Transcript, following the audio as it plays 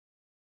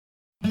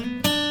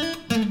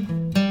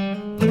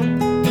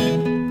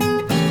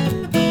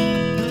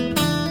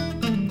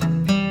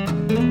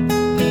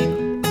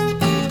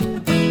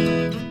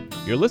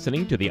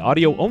listening to the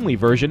audio-only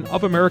version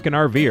of American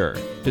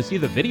RVer. To see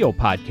the video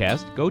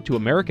podcast, go to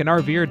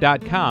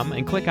AmericanRVer.com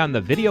and click on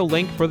the video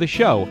link for the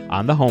show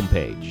on the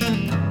homepage.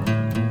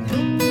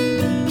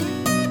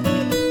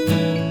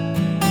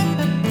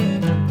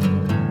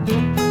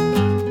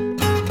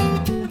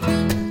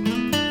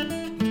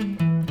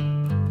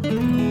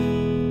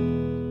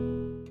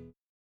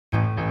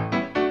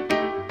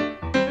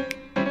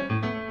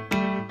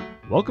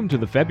 Welcome to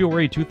the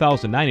February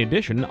 2009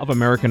 edition of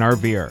American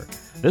RVer.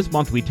 This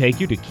month we take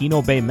you to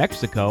Kino Bay,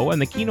 Mexico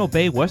and the Kino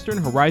Bay Western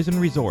Horizon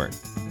Resort.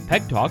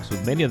 Peg talks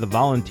with many of the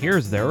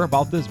volunteers there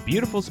about this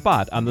beautiful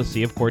spot on the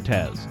Sea of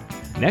Cortez.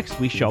 Next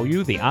we show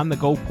you the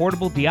on-the-go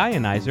portable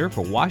deionizer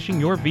for washing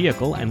your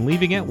vehicle and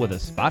leaving it with a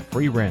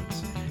spot-free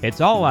rinse.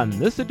 It's all on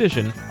this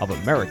edition of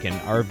American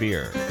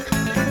RVer.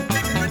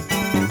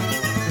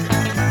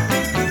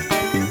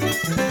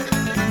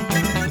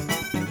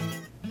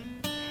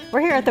 We're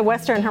here at the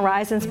Western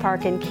Horizons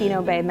Park in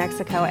Kino Bay,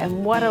 Mexico,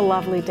 and what a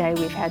lovely day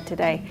we've had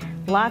today.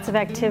 Lots of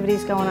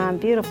activities going on,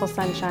 beautiful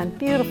sunshine,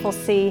 beautiful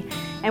sea.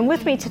 And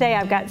with me today,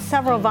 I've got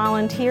several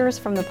volunteers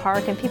from the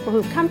park and people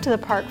who've come to the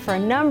park for a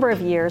number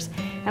of years.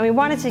 And we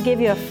wanted to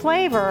give you a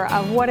flavor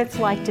of what it's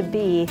like to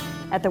be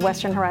at the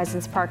Western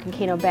Horizons Park in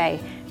Kino Bay.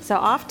 So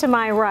off to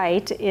my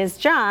right is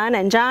John,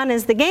 and John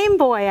is the game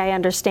boy, I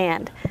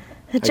understand.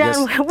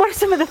 John, what are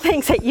some of the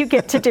things that you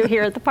get to do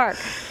here at the park?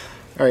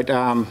 All right,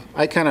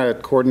 I kind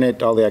of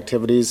coordinate all the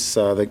activities,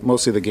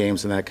 mostly the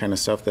games and that kind of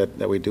stuff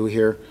that we do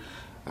here.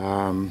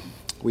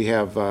 We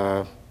have,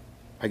 I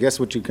guess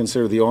what you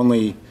consider the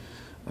only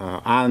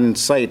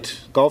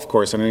on-site golf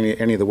course on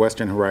any of the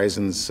Western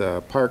Horizons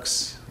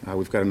parks.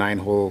 We've got a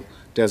 9-hole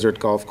desert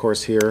golf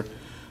course here.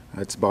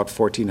 It's about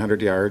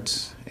 1,400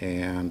 yards,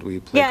 and we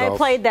play golf. Yeah, I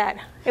played that.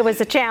 It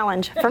was a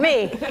challenge for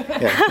me.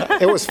 Yeah,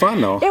 it was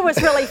fun, though. It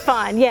was really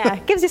fun, yeah.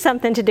 It gives you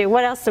something to do.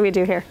 What else do we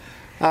do here?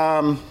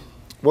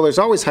 Well, there's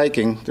always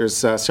hiking. There's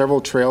several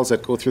trails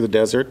that go through the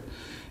desert,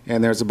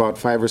 and there's about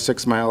 5 or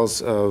 6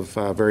 miles of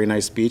very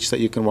nice beach that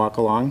you can walk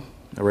along,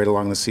 right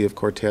along the Sea of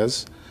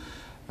Cortez.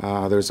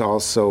 There's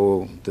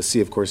also the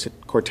Sea of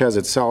Cortez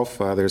itself.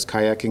 There's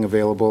kayaking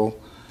available,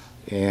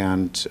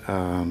 and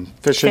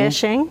fishing.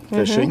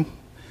 Mm-hmm.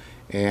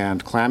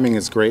 And clamming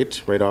is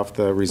great right off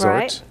the resort.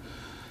 Right.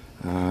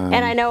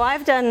 And I know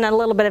I've done a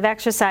little bit of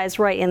exercise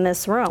right in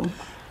this room.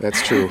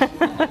 That's true.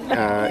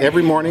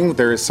 Every morning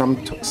there is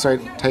some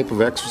type of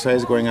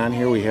exercise going on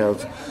here. We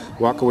have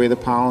walk away the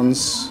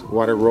pounds,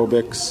 water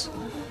aerobics.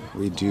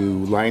 We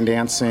do line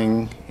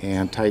dancing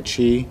and Tai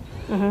Chi.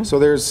 Mm-hmm. So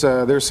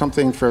there's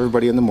something for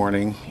everybody in the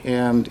morning.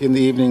 And in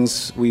the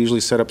evenings we usually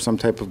set up some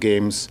type of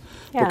games,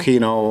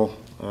 Bokino,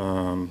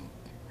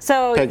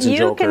 so pegs and you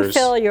jokers. Can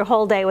fill your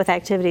whole day with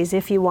activities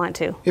if you want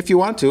to. If you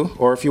want to,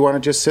 or if you want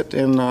to just sit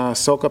and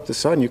soak up the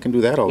sun, you can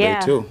do that all day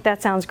too. Yeah,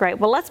 that sounds great.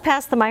 Well, let's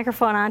pass the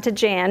microphone on to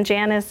Jan.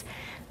 Jan is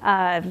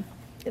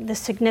the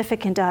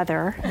significant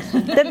other,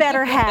 the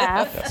better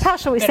half. How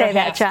shall we say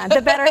that, John? The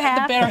better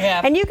half? The better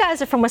half. And you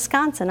guys are from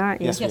Wisconsin,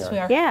 aren't you? Yes, we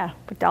are. Yeah,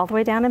 all the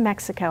way down to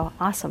Mexico.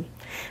 Awesome.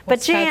 But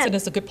Wisconsin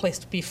is a good place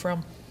to be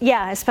from.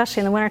 Yeah,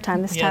 especially in the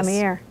wintertime, this time of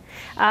year.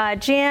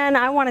 Jan,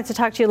 I wanted to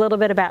talk to you a little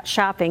bit about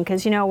shopping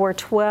because, you know, we're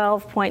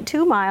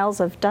 12.2 miles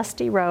of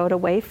dusty road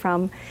away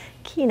from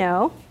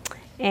Kino,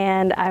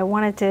 and I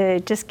wanted to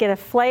just get a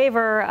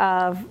flavor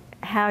of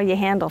how you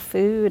handle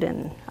food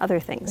and other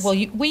things. Well,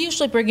 we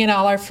usually bring in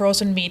all our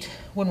frozen meat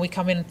when we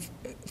come in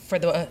for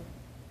the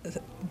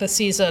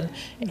season,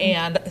 mm-hmm.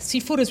 and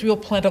seafood is real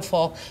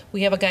plentiful.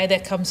 We have a guy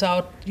that comes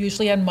out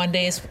usually on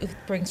Mondays,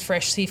 brings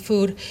fresh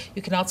seafood.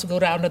 You can also go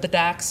down to the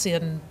docks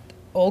in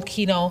Old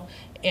Kino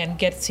and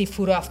get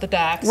seafood off the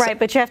docks. Right,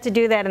 but you have to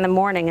do that in the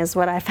morning is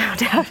what I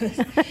found out.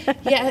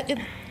 Yeah.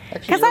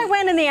 Because I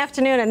went in the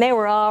afternoon and they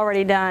were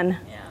already done.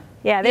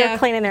 Yeah, they were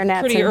cleaning their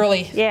nets. Pretty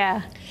early.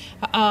 Yeah.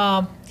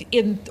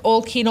 In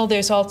Old Kino,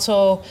 there's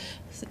also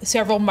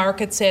several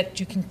markets that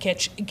you can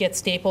get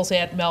staples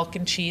at, milk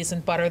and cheese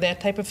and butter,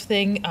 that type of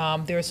thing.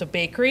 There's a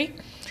bakery,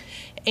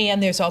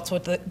 and there's also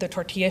the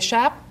tortilla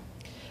shop.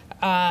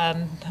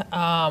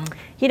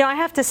 You know, I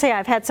have to say,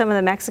 I've had some of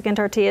the Mexican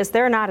tortillas.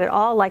 They're not at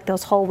all like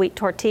those whole wheat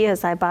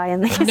tortillas I buy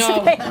in the States.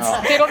 No,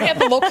 they don't have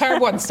the low carb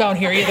ones down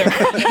here either.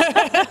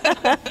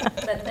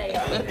 But they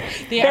are.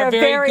 They're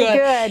very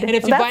good. And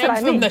if you buy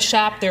them from the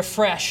shop, they're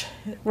fresh.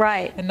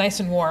 Right. And nice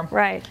and warm.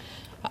 Right.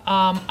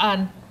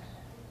 On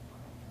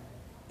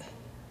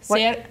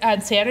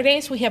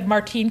Saturdays, we have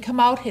Martin come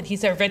out, and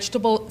he's our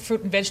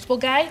fruit and vegetable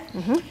guy.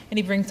 Mm-hmm. And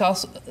he brings all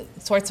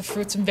sorts of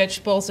fruits and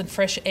vegetables and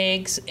fresh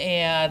eggs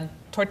and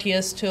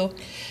tortillas, too.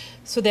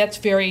 So that's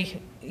very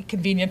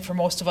convenient for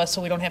most of us,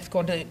 so we don't have to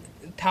go into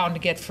town to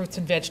get fruits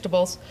and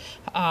vegetables.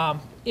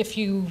 If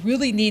you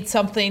really need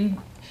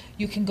something,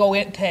 you can go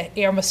into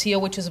Hermosillo,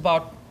 which is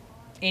about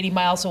 80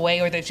 miles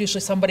away, or there's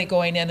usually somebody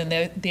going in,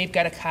 and they've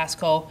got a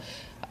Costco,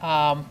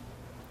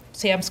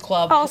 Sam's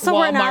Club, Oh, so Walmart.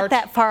 We're not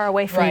that far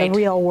away from the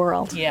real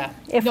world. Yeah.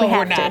 If we have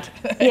we're not.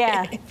 To.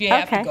 Yeah. If you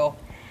have to go.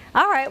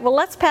 All right. Well,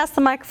 let's pass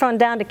the microphone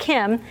down to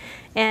Kim.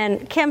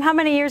 And Kim, how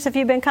many years have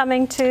you been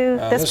coming to this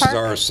park? This is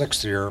our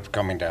 6th year of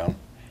coming down.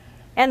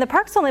 And the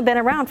park's only been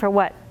around for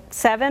what,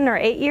 7 or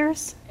 8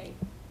 years?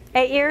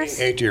 8 years?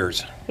 8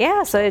 years.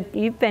 Yeah, so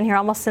you've been here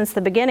almost since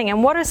the beginning.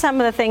 And what are some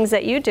of the things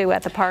that you do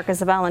at the park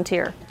as a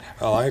volunteer?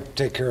 Well, I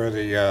take care of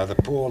the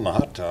pool and the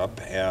hot tub,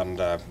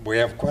 and we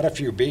have quite a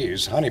few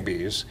bees,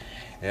 honeybees,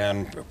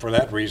 and for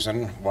that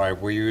reason, why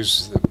we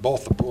use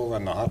both the pool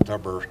and the hot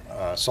tub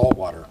are salt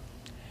water.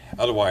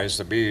 Otherwise,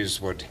 the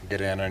bees would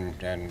get in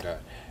and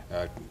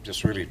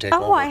just really take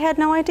over. Oh, I had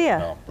no idea.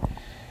 No.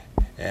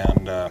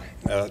 And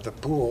the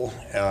pool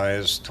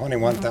is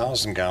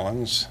 21,000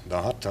 gallons.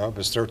 The hot tub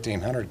is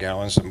 1,300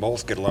 gallons, and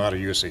both get a lot of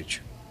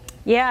usage.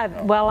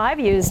 Yeah, well, I've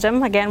used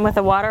them, again, with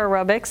the water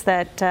aerobics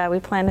that we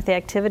plan at the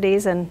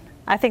activities, and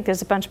I think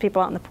there's a bunch of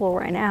people out in the pool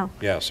right now.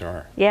 Yes, there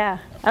are. Yeah,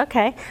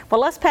 okay.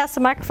 Well, let's pass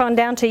the microphone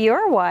down to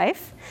your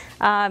wife.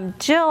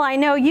 Jill, I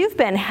know you've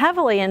been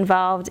heavily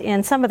involved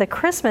in some of the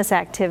Christmas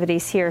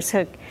activities here,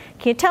 so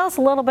can you tell us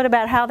a little bit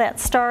about how that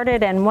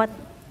started and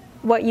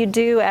what you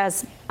do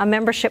as a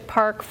membership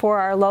park for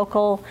our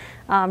local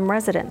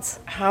residents?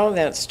 How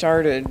that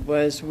started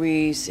was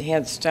we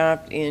had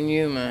stopped in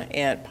Yuma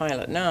at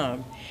Pilot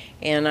Knob,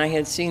 and I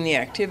had seen the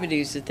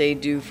activities that they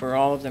do for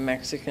all of the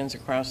Mexicans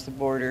across the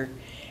border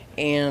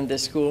and the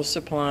school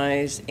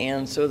supplies.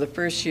 And so the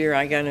first year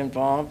I got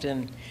involved,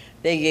 and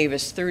they gave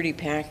us 30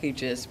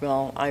 packages.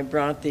 Well, I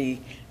brought the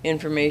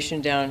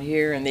information down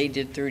here, and they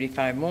did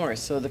 35 more.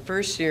 So the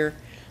first year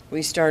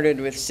we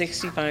started with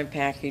 65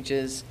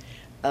 packages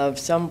of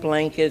some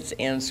blankets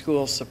and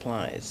school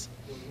supplies.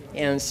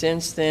 And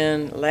since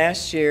then,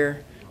 last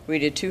year, we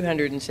did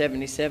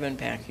 277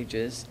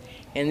 packages.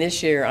 And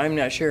this year, I'm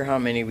not sure how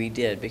many we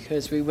did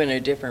because we went a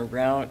different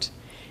route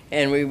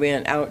and we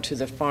went out to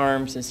the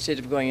farms instead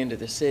of going into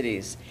the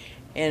cities.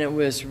 And it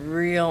was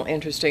real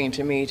interesting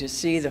to me to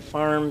see the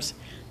farms,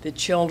 the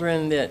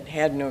children that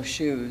had no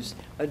shoes,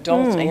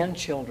 adults and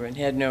children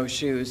had no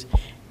shoes.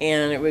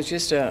 And it was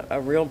just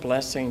a real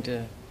blessing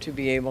to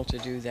be able to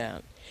do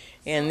that.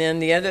 And then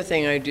the other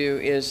thing I do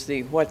is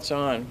the What's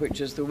On,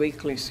 which is the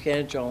weekly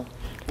schedule.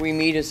 We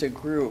meet as a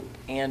group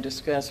and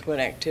discuss what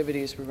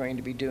activities we're going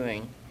to be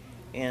doing.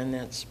 And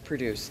that's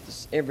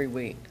produced every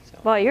week. So.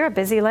 Well, you're a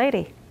busy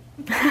lady.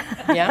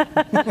 Yeah.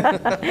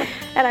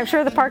 And I'm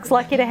sure the park's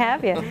lucky to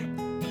have you.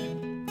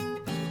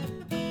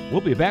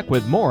 We'll be back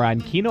with more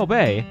on Keno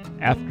Bay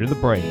after the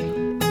break.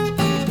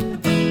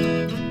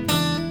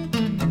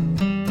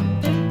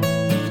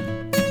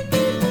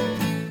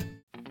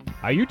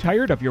 Are you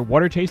tired of your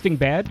water tasting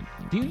bad?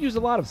 Do you use a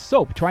lot of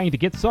soap trying to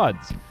get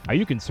suds? Are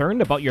you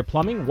concerned about your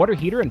plumbing, water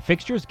heater, and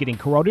fixtures getting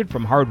corroded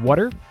from hard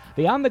water?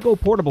 The on-the-go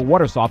portable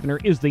water softener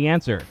is the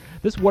answer.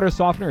 This water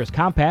softener is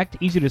compact,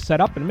 easy to set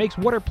up, and makes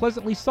water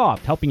pleasantly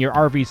soft, helping your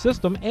RV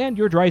system and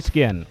your dry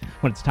skin.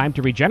 When it's time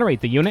to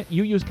regenerate the unit,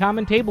 you use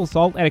common table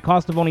salt at a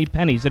cost of only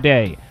pennies a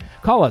day.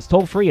 Call us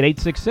toll-free at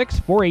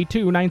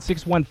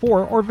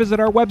 866-482-9614 or visit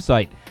our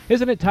website.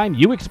 Isn't it time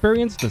you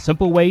experienced the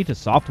simple way to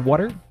soft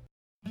water?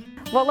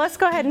 Well, let's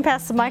go ahead and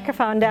pass the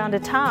microphone down to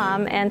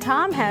Tom, and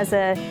Tom has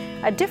a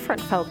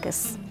different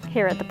focus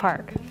here at the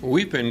park.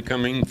 We've been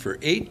coming for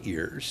 8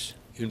 years.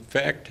 In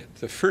fact,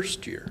 the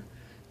first year,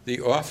 the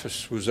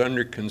office was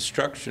under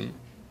construction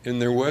and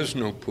there was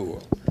no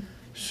pool.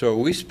 So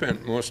we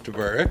spent most of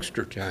our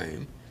extra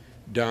time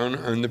down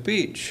on the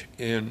beach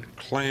and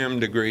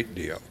clammed a great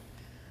deal.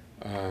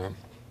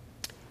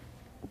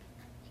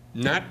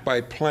 Not by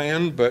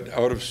plan, but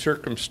out of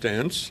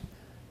circumstance.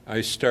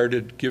 I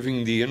started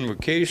giving the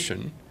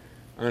invocation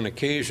on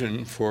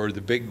occasion for the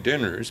big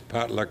dinners,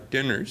 potluck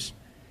dinners,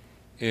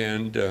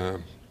 and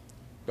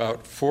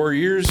about 4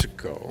 years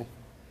ago,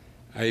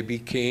 I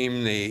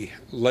became the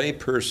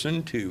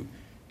layperson to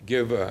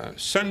give a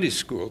Sunday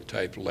school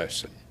type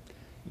lesson.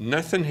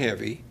 Nothing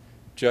heavy,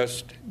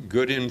 just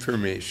good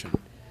information.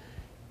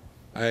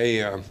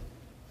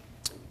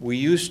 We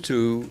used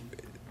to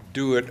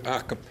do it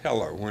a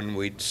cappella when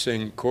we'd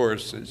sing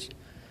choruses.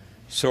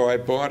 So I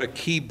bought a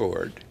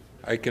keyboard.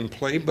 I can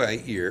play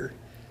by ear.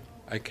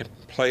 I can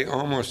play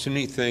almost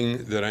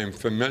anything that I'm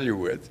familiar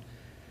with.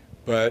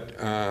 But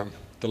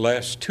the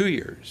last 2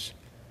 years,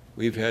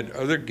 we've had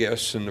other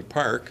guests in the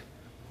park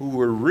who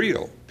were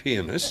real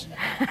pianists,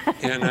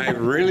 and I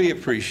really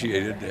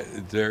appreciated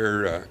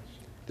their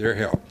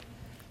help.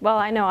 Well,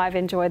 I know I've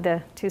enjoyed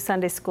the 2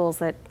 Sunday schools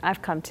that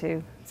I've come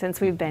to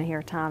since we've been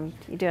here, Tom.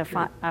 You do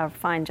a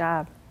fine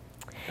job.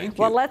 Thank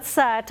you. Well, let's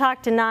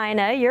talk to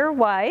Nina, your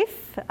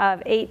wife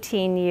of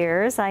 18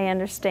 years, I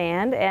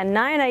understand. And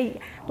Nina,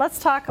 let's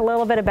talk a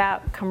little bit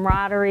about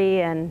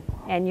camaraderie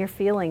and your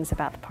feelings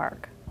about the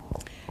park.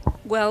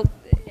 Well,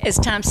 as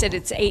Tom said,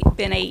 it's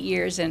been 8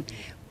 years, and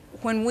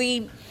when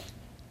we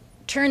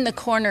turn the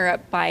corner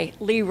up by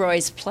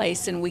Leroy's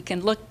place and we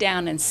can look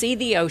down and see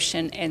the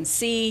ocean and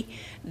see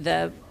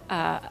the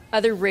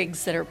other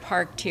rigs that are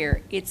parked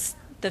here, it's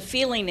the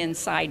feeling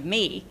inside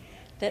me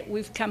that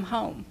we've come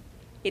home.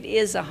 It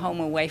is a home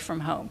away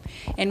from home.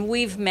 And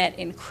we've met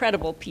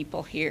incredible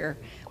people here.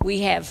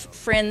 We have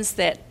friends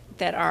that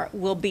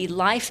will be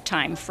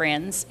lifetime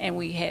friends, and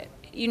we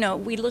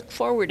look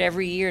forward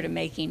every year to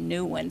making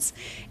new ones.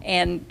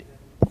 And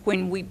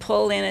when we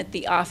pull in at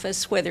the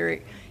office,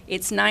 whether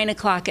it's 9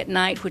 o'clock at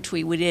night, which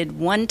we did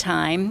one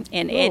time,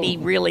 and Eddie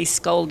really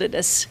scolded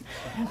us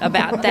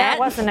about that. That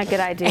wasn't a good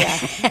idea.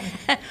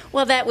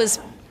 Well, that was,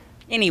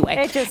 anyway.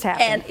 It just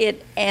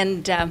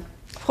happened.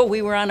 Well,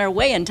 we were on our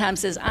way, and Tom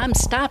says, I'm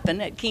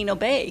stopping at Keno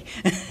Bay.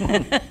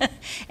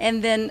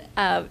 And then,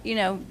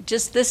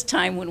 just this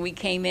time when we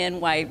came in,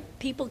 why,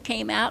 people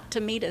came out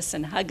to meet us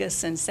and hug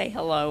us and say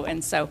hello.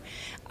 And so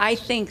I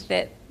think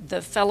that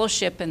the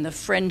fellowship and the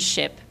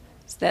friendship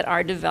that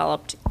are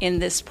developed in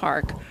this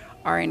park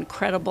are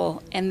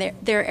incredible, and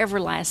they're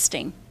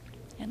everlasting.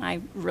 And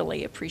I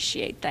really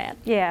appreciate that.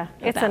 Yeah,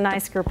 it's a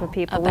nice group of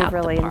people. We've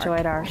really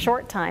enjoyed our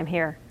short time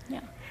here.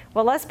 Yeah.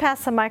 Well, let's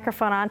pass the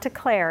microphone on to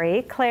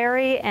Clary.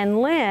 Clary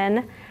and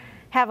Lynn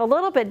have a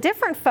little bit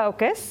different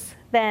focus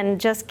than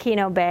just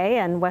Keno Bay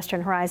and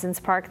Western Horizons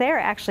Park. They're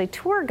actually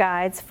tour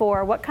guides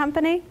for what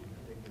company?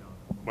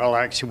 Well,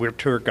 actually, we're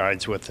tour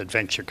guides with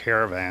Adventure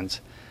Caravans.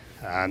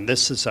 And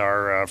this is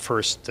our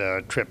first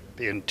trip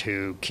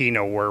into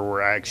Keno, where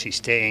we're actually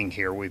staying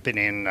here. We've been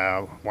in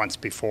once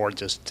before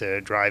just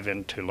to drive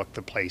in to look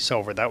the place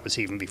over. That was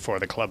even before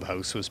the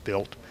clubhouse was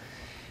built.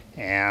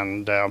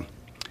 And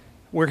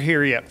we're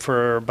here yet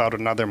for about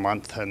another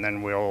month, and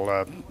then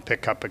we'll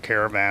pick up a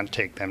caravan,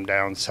 take them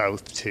down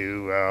south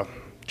to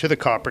the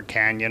Copper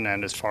Canyon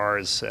and as far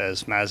as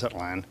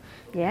Mazatlan.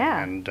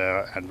 Yeah.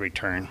 And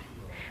return.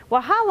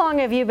 Well, how long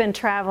have you been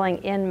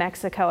traveling in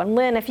Mexico? And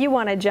Lynn, if you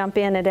want to jump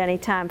in at any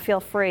time, feel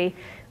free.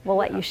 We'll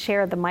let you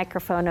share the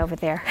microphone over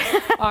there.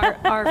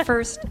 Our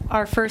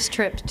first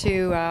trip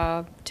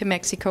to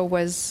Mexico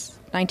was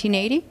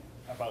 1980.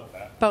 About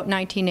that. About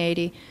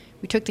 1980.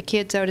 We took the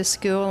kids out of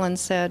school and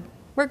said,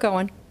 we're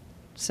going.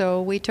 So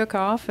we took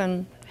off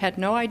and had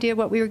no idea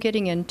what we were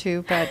getting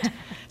into, but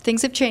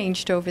things have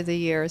changed over the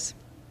years,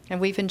 and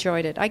we've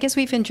enjoyed it. I guess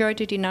we've enjoyed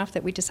it enough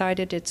that we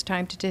decided it's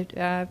time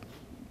to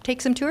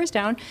take some tours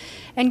down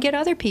and get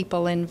other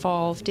people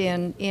involved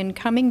in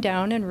coming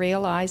down and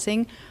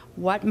realizing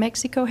what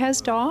Mexico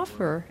has to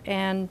offer,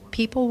 and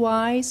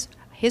people-wise,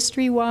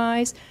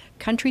 history-wise,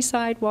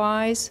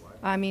 countryside-wise,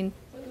 I mean,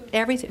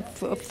 everything,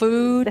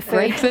 food,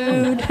 great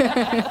food,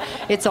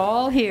 it's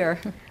all here.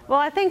 Well,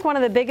 I think one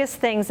of the biggest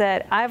things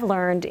that I've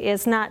learned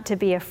is not to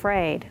be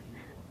afraid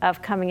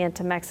of coming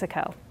into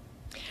Mexico.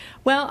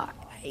 Well,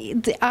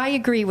 I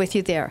agree with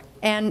you there.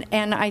 And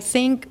I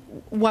think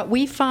what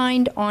we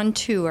find on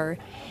tour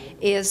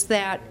is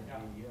that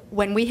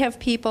when we have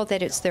people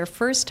that it's their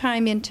first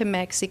time into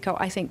Mexico,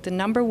 I think the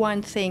number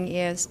one thing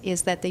is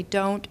that they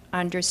don't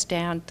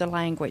understand the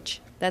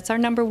language. That's our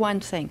number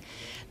one thing.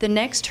 The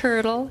next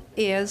hurdle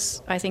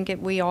is, I think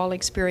we all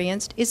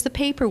experienced, is the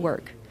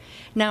paperwork.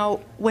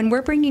 Now, when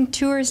we're bringing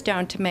tours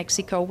down to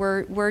Mexico,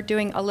 we're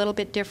doing a little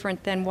bit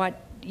different than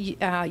what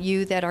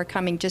you that are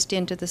coming just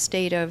into the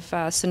state of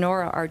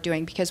Sonora are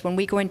doing, because when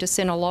we go into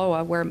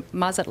Sinaloa, where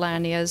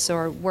Mazatlan is,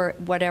 or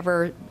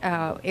whatever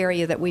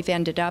area that we've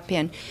ended up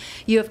in,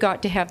 you have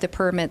got to have the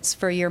permits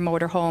for your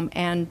motorhome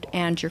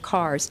and your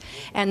cars,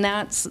 and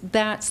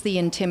that's the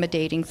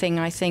intimidating thing,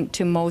 I think,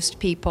 to most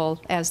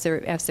people as they're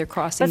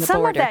crossing the border. But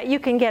some of that you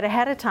can get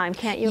ahead of time,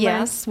 can't you, Lynn?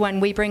 Yes,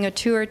 when we bring a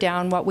tour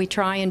down, what we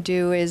try and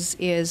do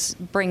is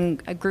bring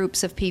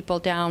groups of people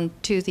down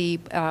to the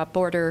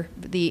border,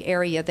 the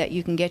area that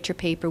you can get your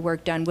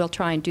paperwork done. We'll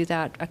try and do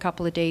that a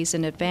couple of days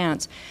in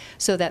advance,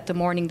 so that the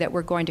morning that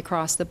we're going to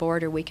cross the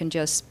border, we can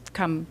just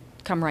come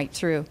right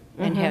through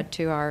and head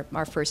to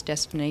our first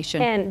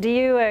destination. And do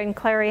you and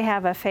Clary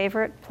have a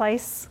favorite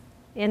place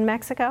in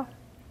Mexico?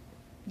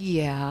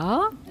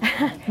 Yeah.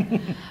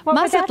 What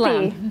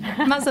Mazatlan. would that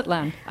be?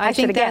 Mazatlan. I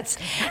think should've guessed.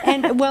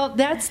 And well,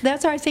 that's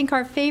I think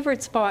our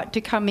favorite spot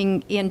to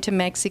coming into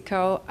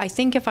Mexico. I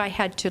think if I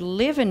had to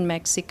live in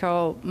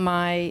Mexico,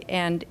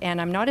 and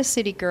I'm not a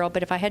city girl,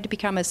 but if I had to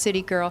become a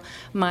city girl,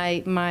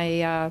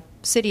 my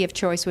city of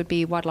choice would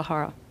be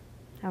Guadalajara.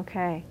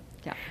 Okay.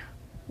 Yeah.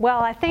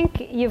 Well, I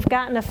think you've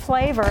gotten a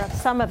flavor of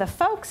some of the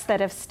folks that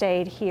have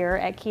stayed here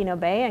at Keno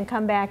Bay and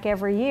come back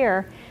every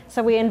year.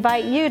 So we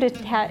invite you to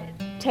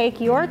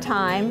take your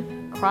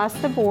time, cross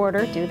the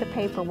border, do the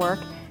paperwork,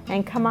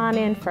 and come on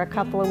in for a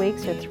couple of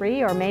weeks or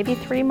 3 or maybe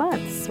 3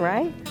 months,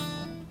 right?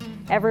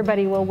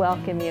 Everybody will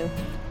welcome you.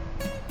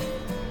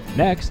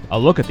 Next, a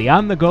look at the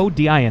on-the-go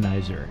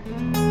deionizer.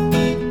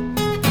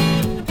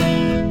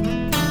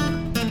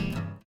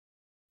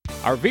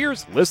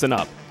 RVers, listen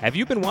up. Have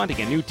you been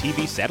wanting a new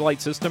TV satellite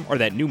system or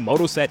that new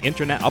Motosat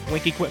internet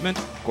uplink equipment?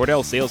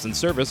 Cordell Sales and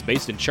Service,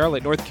 based in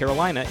Charlotte, North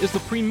Carolina, is the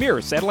premier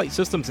satellite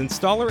systems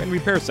installer and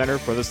repair center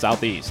for the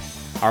Southeast.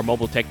 Our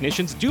mobile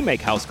technicians do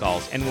make house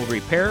calls and will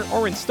repair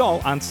or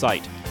install on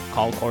site.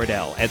 Call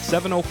Cordell at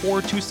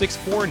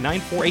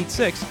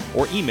 704-264-9486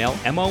 or email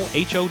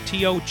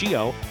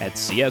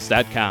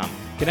mohotogo@cs.com.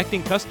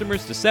 Connecting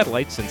customers to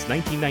satellites since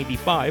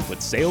 1995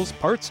 with sales,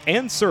 parts,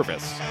 and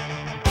service.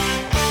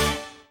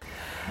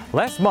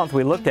 Last month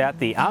we looked at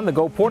the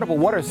on-the-go portable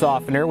water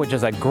softener, which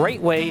is a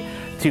great way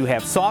to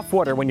have soft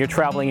water when you're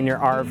traveling in your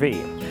RV.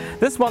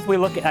 This month we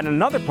look at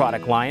another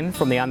product line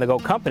from the On The Go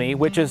company,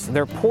 which is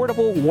their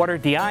portable water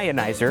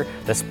deionizer,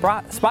 the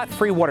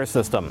Spot-Free Water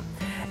System.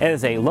 It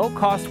is a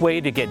low-cost way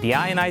to get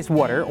deionized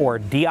water, or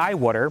DI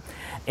water,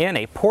 in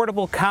a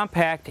portable,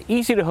 compact,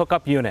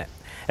 easy-to-hook-up unit.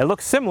 It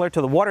looks similar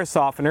to the water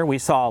softener we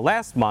saw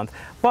last month,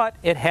 but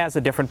it has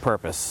a different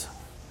purpose.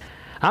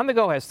 On The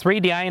Go has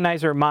 3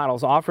 deionizer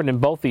models offered in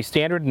both the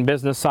standard and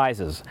business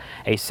sizes: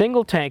 a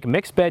single tank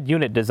mixed bed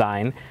unit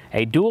design,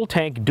 a dual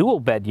tank dual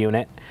bed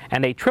unit,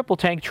 and a triple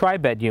tank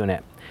tri-bed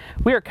unit.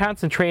 We are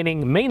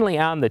concentrating mainly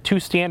on the 2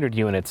 standard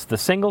units, the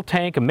single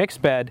tank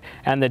mixed bed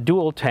and the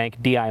dual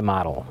tank DI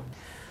model.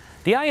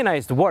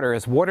 Deionized water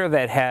is water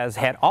that has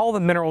had all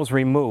the minerals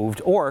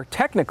removed, or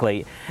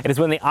technically, it is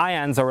when the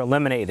ions are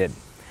eliminated.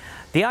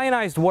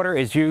 Deionized water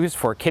is used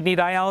for kidney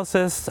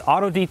dialysis,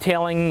 auto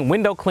detailing,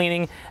 window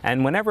cleaning,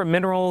 and whenever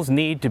minerals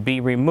need to be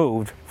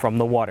removed from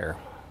the water.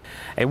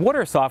 A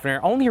water softener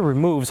only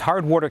removes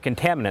hard water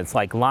contaminants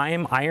like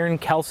lime, iron,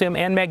 calcium,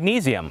 and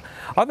magnesium.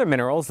 Other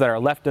minerals that are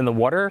left in the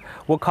water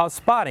will cause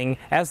spotting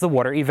as the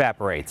water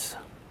evaporates.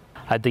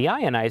 A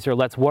deionizer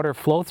lets water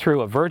flow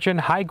through a virgin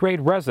high-grade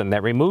resin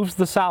that removes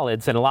the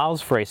solids and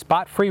allows for a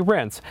spot-free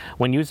rinse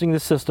when using the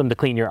system to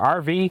clean your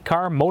RV,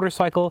 car,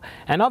 motorcycle,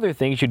 and other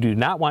things you do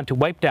not want to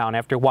wipe down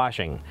after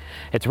washing.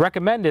 It's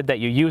recommended that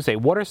you use a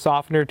water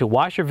softener to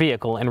wash your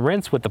vehicle and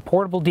rinse with the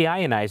portable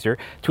deionizer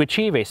to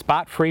achieve a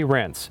spot-free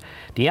rinse.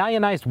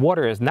 Deionized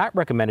water is not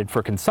recommended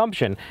for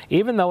consumption,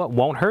 even though it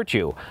won't hurt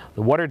you.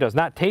 The water does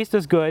not taste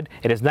as good,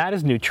 it is not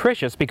as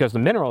nutritious because the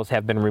minerals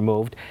have been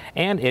removed,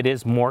 and it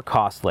is more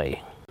costly.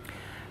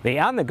 The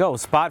On The Go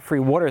Spot-Free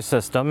Water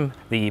System,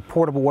 the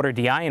portable water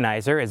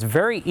deionizer, is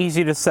very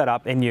easy to set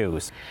up and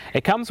use.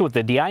 It comes with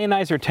the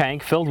deionizer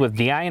tank filled with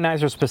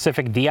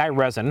deionizer-specific DI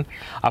resin,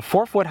 a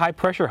 4-foot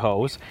high-pressure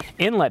hose,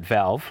 inlet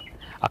valve,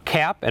 a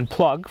cap and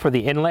plug for the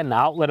inlet and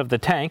outlet of the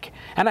tank,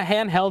 and a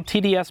handheld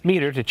TDS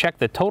meter to check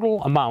the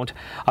total amount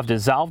of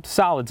dissolved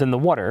solids in the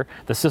water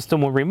the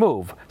system will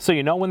remove, so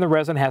you know when the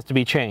resin has to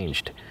be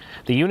changed.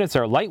 The units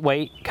are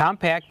lightweight,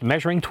 compact,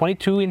 measuring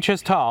 22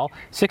 inches tall,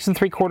 6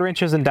 3/4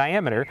 inches in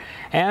diameter,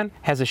 and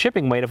has a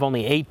shipping weight of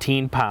only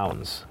 18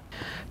 pounds.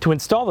 To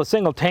install the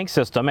single tank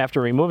system after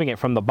removing it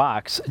from the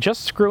box,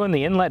 just screw in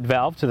the inlet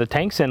valve to the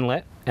tank's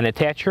inlet and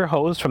attach your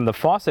hose from the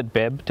faucet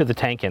bib to the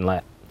tank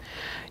inlet.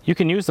 You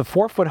can use the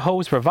 4-foot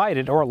hose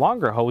provided or a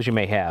longer hose you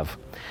may have.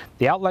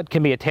 The outlet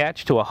can be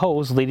attached to a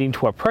hose leading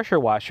to a pressure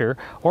washer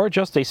or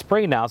just a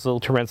spray nozzle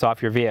to rinse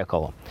off your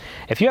vehicle.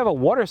 If you have a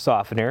water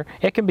softener,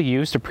 it can be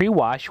used to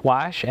pre-wash,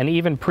 wash, and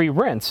even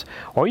pre-rinse,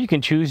 or you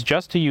can choose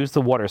just to use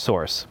the water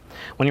source.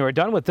 When you are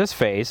done with this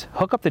phase,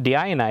 hook up the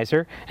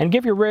deionizer and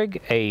give your rig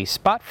a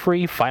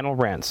spot-free final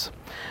rinse.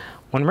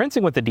 When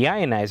rinsing with the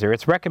deionizer,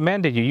 it's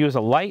recommended you use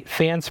a light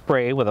fan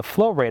spray with a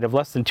flow rate of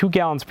less than 2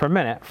 gallons per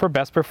minute for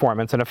best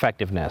performance and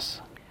effectiveness.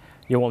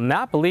 You will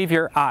not believe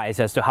your eyes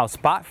as to how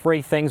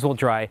spot-free things will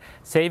dry,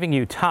 saving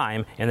you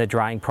time in the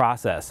drying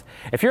process.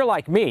 If you're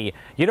like me,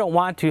 you don't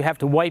want to have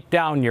to wipe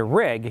down your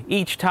rig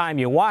each time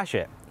you wash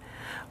it.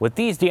 With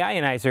these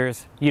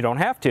deionizers, you don't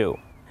have to.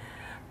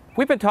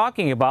 We've been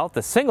talking about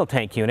the single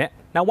tank unit.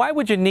 Now, why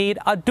would you need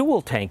a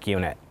dual tank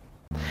unit?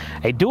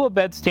 A dual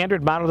bed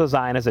standard model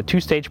design is a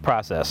 2-stage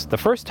process. The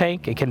first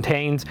tank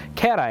contains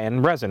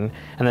cation resin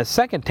and the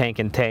second tank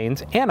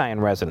contains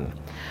anion resin.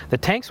 The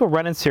tanks will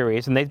run in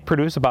series and they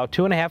produce about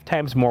 2.5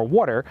 times more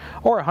water,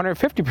 or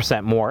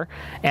 150% more,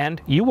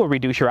 and you will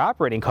reduce your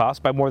operating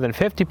costs by more than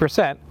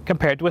 50%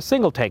 compared to a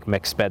single tank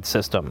mixed bed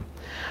system.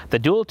 The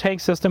dual tank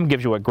system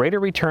gives you a greater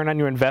return on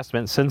your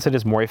investment since it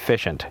is more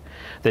efficient.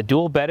 The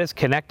dual bed is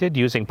connected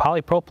using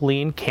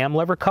polypropylene cam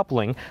lever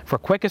coupling for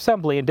quick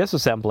assembly and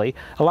disassembly,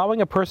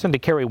 allowing a person to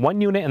carry one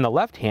unit in the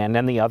left hand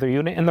and the other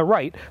unit in the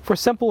right for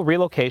simple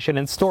relocation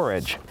and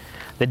storage.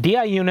 The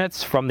DI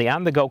units from the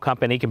On The Go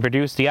company can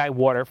produce DI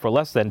water for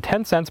less than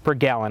 10 cents per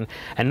gallon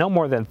and no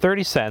more than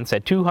 30 cents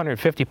at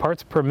 250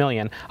 parts per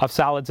million of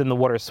solids in the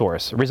water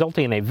source,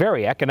 resulting in a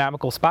very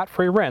economical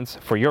spot-free rinse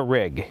for your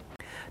rig.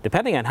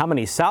 Depending on how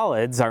many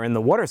solids are in the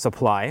water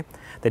supply,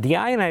 the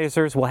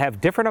deionizers will have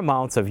different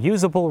amounts of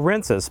usable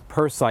rinses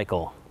per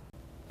cycle.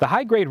 The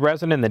high-grade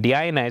resin in the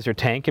deionizer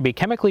tank can be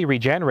chemically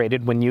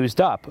regenerated when used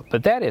up,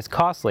 but that is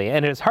costly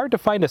and it is hard to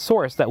find a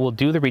source that will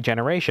do the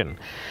regeneration.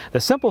 The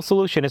simple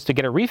solution is to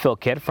get a refill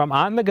kit from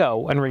On The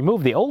Go and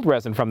remove the old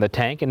resin from the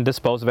tank and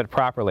dispose of it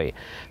properly.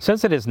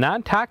 Since it is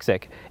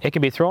non-toxic, it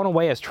can be thrown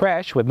away as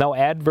trash with no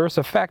adverse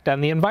effect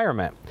on the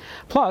environment.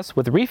 Plus,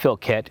 with the refill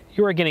kit,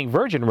 you are getting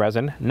virgin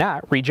resin,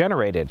 not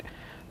regenerated.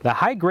 The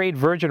high-grade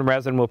virgin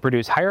resin will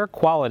produce higher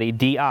quality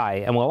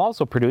DI and will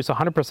also produce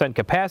 100%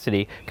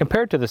 capacity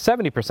compared to the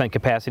 70%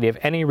 capacity of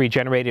any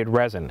regenerated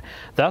resin,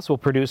 thus will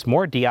produce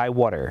more DI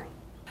water.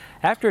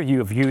 After you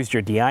have used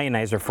your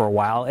deionizer for a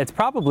while, it's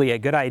probably a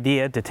good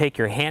idea to take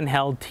your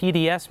handheld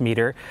TDS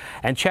meter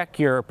and check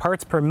your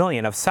parts per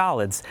million of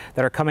solids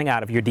that are coming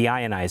out of your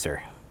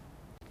deionizer.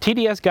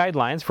 TDS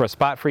guidelines for a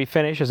spot-free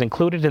finish is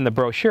included in the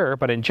brochure,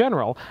 but in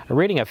general, a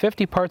reading of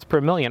 50 parts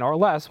per million or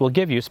less will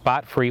give you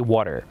spot-free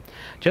water.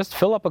 Just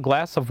fill up a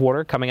glass of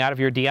water coming out of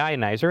your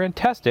deionizer and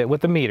test it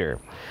with the meter.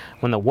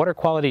 When the water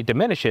quality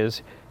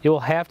diminishes, you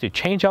will have to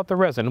change out the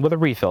resin with a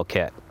refill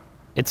kit.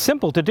 It's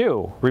simple to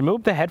do.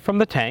 Remove the head from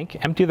the tank,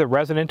 empty the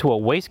resin into a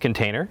waste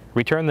container,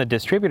 return the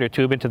distributor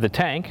tube into the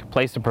tank,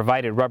 place the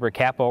provided rubber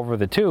cap over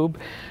the tube,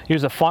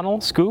 use a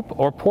funnel, scoop,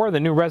 or pour the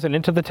new resin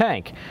into the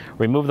tank.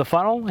 Remove the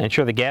funnel,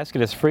 ensure the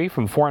gasket is free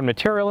from foreign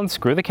material, and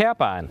screw the cap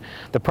on.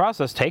 The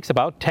process takes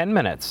about 10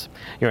 minutes.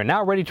 You are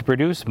now ready to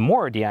produce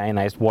more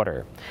deionized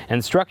water.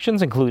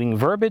 Instructions, including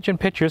verbiage and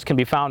pictures, can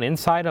be found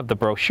inside of the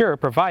brochure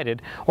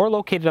provided or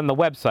located on the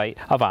website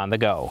of On The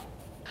Go.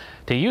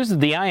 To use the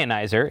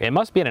deionizer, it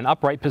must be in an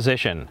upright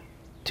position.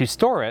 To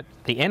store it,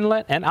 the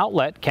inlet and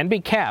outlet can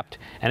be capped,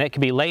 and it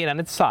can be laid on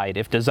its side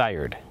if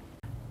desired.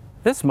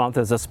 This month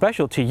is a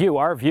special to you,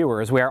 our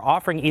viewers. We are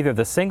offering either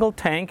the single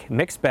tank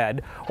mixed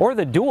bed or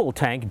the dual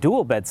tank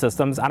dual bed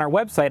systems on our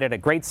website at a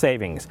great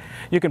savings.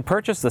 You can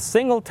purchase the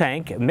single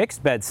tank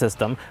mixed bed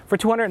system for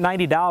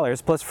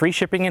 $290 plus free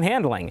shipping and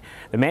handling.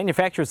 The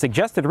manufacturer's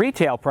suggested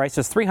retail price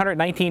is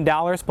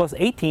 $319 plus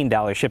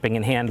 $18 shipping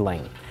and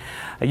handling.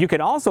 You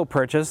can also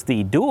purchase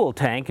the dual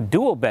tank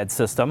dual bed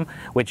system,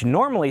 which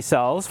normally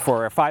sells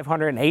for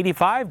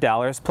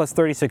 $585 plus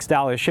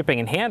 $36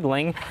 shipping and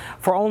handling,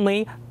 for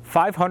only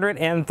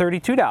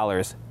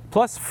 $532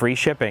 plus free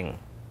shipping.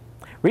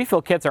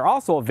 Refill kits are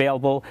also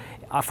available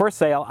for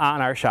sale on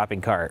our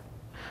shopping cart.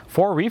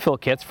 4 refill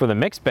kits for the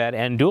mixed bed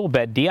and dual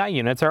bed DI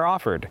units are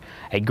offered.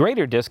 A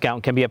greater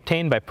discount can be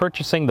obtained by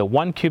purchasing the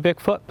 1 cubic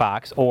foot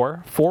box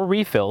or 4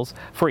 refills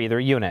for either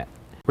unit.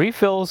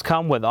 Refills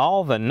come with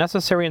all the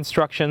necessary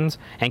instructions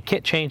and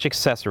kit change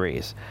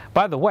accessories.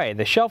 By the way,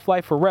 the shelf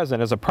life for resin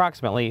is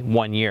approximately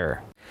 1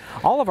 year.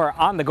 All of our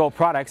on-the-go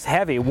products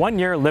have a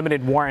 1-year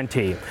limited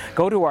warranty.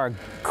 Go to our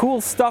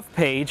Cool Stuff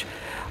page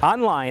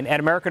online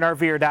at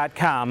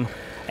AmericanRVer.com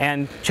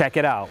and check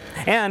it out.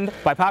 And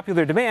by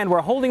popular demand,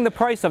 we're holding the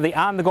price of the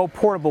on-the-go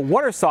portable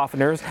water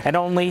softeners at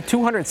only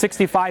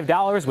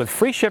 $265 with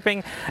free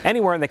shipping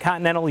anywhere in the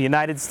continental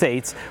United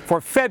States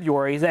for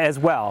February as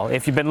well.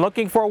 If you've been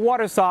looking for a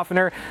water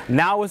softener,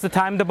 now is the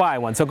time to buy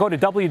one. So go to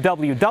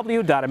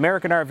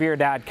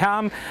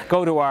www.AmericanRVer.com,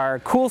 go to our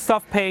Cool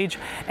Stuff page,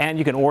 and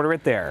you can order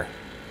it there.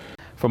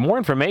 For more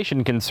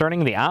information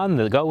concerning the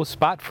on-the-go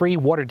spot-free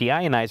water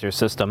deionizer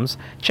systems,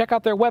 check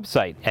out their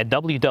website at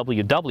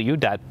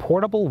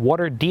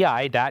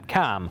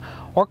www.portablewaterdei.com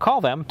or call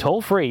them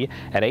toll-free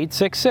at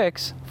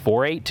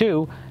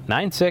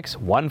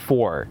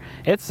 866-482-9614.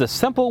 It's the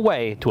simple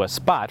way to a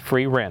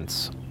spot-free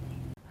rinse.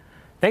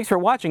 Thanks for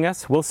watching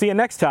us. We'll see you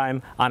next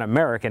time on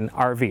American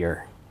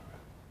RVer.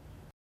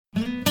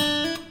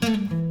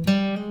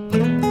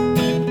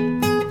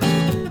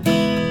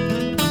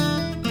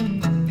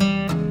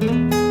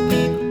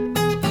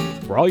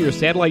 For all your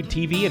satellite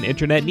TV and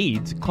internet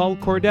needs, call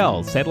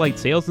Cordell Satellite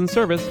Sales and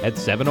Service at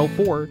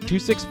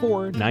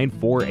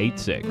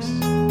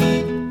 704-264-9486.